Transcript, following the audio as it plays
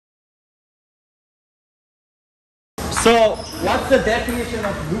So, what's the definition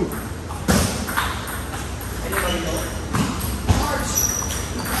of loop? Anybody know?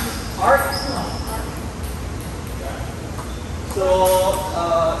 Arc? So,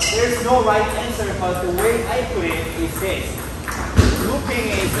 there's no right answer, but the way I put it is this. Looping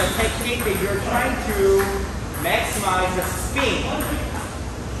is a technique that you're trying to maximize the spin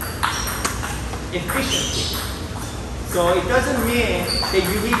efficiently. So it doesn't mean that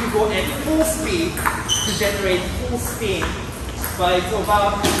you need to go at full speed to generate full spin, but it's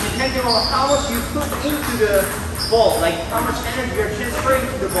about depending on how much you put into the ball, like how much energy you're transferring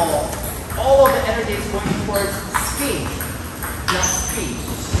to the ball. All of the energy is going towards spin, not speed.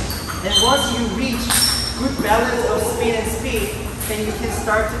 And once you reach good balance of spin and speed, then you can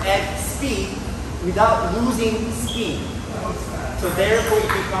start to add speed without losing spin. So therefore it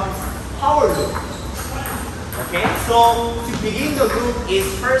becomes power loop. Okay, so to begin the loop is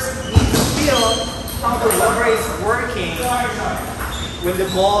first you need to feel how the rubber is working when the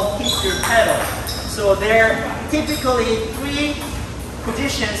ball hits your pedal. So there are typically 3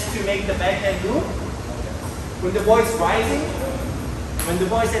 positions to make the backhand loop. When the ball is rising, when the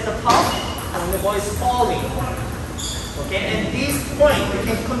ball is at the top, and when the ball is falling. Okay, and this point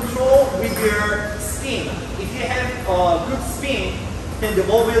you can control with your spin. If you have a good spin, then the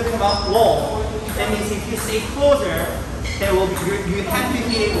ball will come out low. That means if you stay closer, then you have to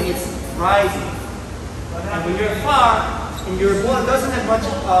hit it when it's rising. And when you're far and your ball doesn't have much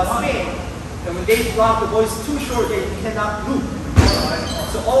spin, and when they block, the ball is too short that you cannot loop.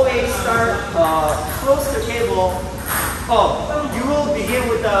 So always start close to the table. You will begin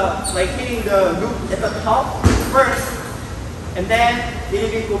with like hitting the loop at the top first, and then little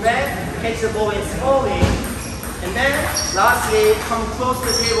bit go back, catch the ball when it's falling. And then, lastly, come close to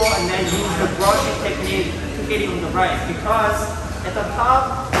the table and then use the brushing technique to get it on the right. Because at the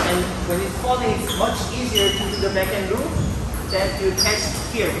top, and when it's falling, it's much easier to do the backhand loop than to catch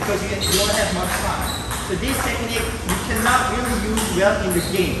here because you don't have much time. So this technique, you cannot really use well in the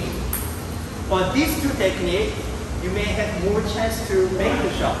game. But these 2 techniques, you may have more chance to make the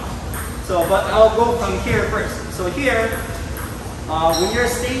shot. So, but I'll go from here first. So here, when you're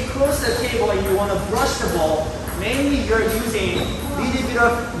staying close to the table and you want to brush the ball, mainly you're using a little bit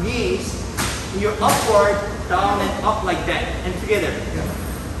of knees, and you're upward, down, and up like that, and together.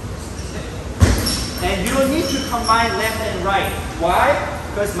 And you don't need to combine left and right. Why?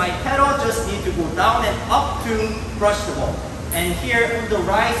 Because my pedal just needs to go down and up to brush the ball. And here on the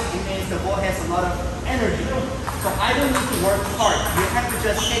right, it means the ball has a lot of energy. So I don't need to work hard. You have to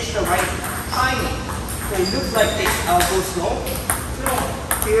just catch the right timing. So it looks like this. I'll go slow.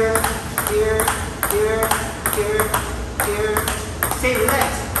 Here, here, here, here, here. Stay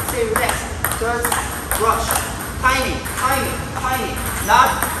relaxed, stay relaxed. Just brush. Timing, timing, timing. Not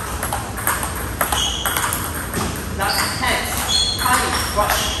tense. Timing,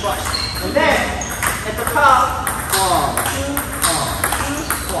 brush, brush. And then at the top, 1, 2,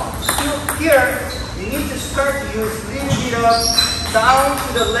 1, 2. Here, you need to start to use a little bit of down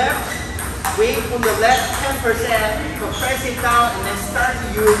to the left. Weight from the left 10%, so press it down and then start to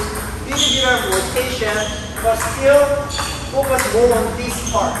use a little bit of rotation, but still focus more on this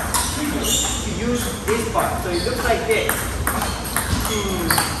part. To use this part. So it looks like this.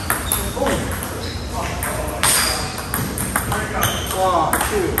 Boom. 1,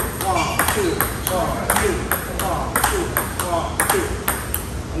 2, 1, 2, 1, 2, 1, 2, 1, 2.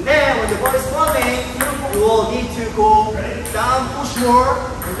 And then when the ball is falling, you will need to go down, push more,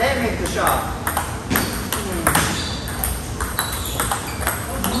 and then make the shot.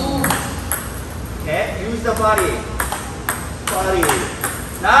 Okay, use the body. Body.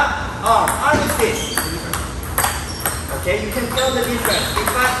 Now, arm is this. Okay, you can tell the difference. If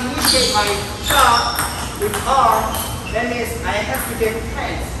I initiate my shot with arm, that means I have to get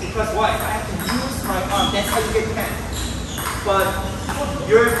tense. Because why? I have to use my arm. That's how you get tense. But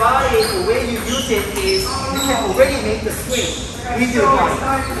your body, the way you use it is you can already make the swing with your body.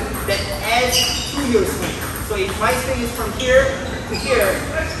 That adds to your swing. So if my swing is from here to here,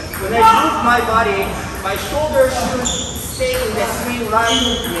 when I move my body, my shoulders should stay in the swing line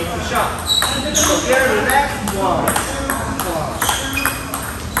to make the shot. So here, relax. 1, 2, 1.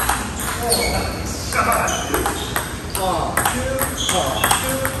 1, 2,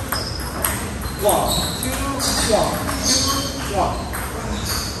 1, 2, 1, 2, 1.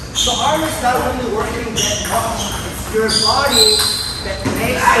 So arm is not only working that much, it's your body that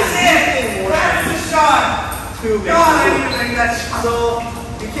makes the moving motion to make the shot. So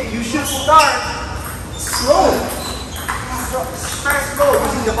you should start slow. Start slow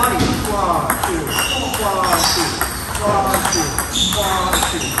using the body. 1, 2, 1, 2, 1, 2, 1,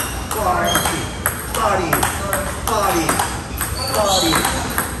 2, 1, 2, body, body,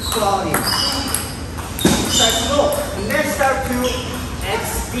 slowly. Start slow, and then start to add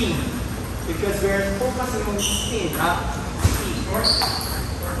speed, because we're focusing on speed, not speed.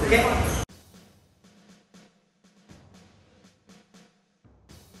 Okay?